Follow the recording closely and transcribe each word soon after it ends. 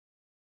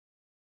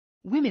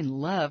Women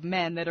love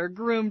men that are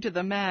groomed to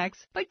the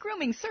max, but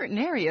grooming certain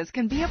areas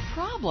can be a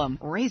problem.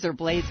 Razor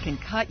blades can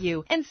cut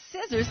you, and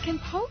scissors can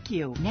poke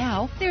you.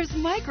 Now, there's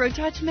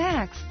MicroTouch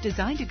Max,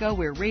 designed to go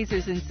where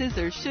razors and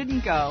scissors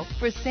shouldn't go.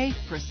 For safe,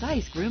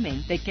 precise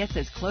grooming that gets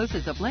as close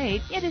as a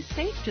blade, yet is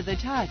safe to the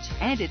touch.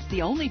 And it's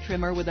the only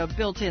trimmer with a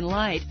built-in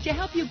light to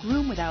help you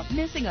groom without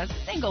missing a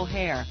single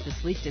hair. The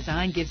sleek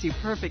design gives you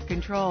perfect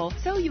control,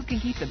 so you can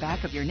keep the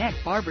back of your neck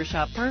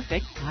barbershop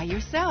perfect by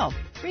yourself.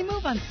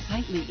 Remove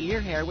unsightly ear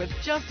hair with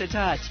just a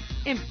touch.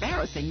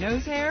 Embarrassing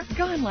nose hair,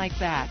 gone like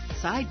that.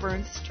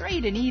 Sideburns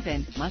straight and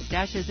even.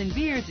 Mustaches and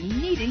beards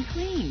neat and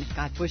clean.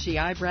 Got bushy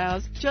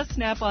eyebrows? Just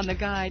snap on the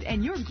guide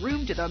and you're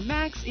groomed to the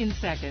max in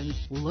seconds.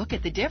 Look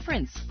at the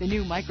difference. The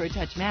new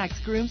MicroTouch Max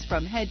grooms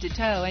from head to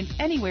toe and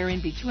anywhere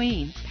in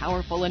between.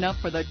 Powerful enough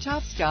for the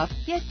tough stuff,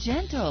 yet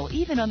gentle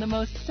even on the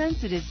most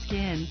sensitive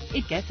skin.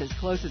 It gets as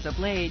close as a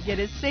blade, yet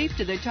is safe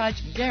to the touch,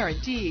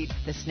 guaranteed.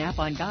 The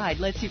snap-on guide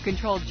lets you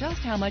control just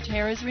how much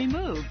hair is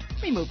removed.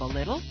 Remove a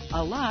little,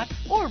 a lot,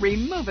 or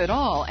remove it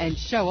all and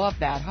show off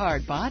that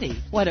hard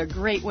body. What a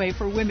great way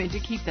for women to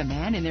keep the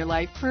man in their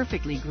life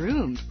perfectly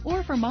groomed.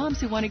 Or for moms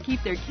who want to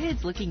keep their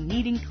kids looking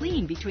neat and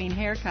clean between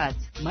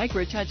haircuts.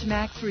 MicroTouch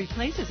Max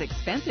replaces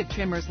expensive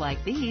trimmers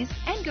like these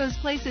and goes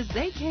places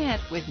they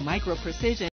can't with micro precision.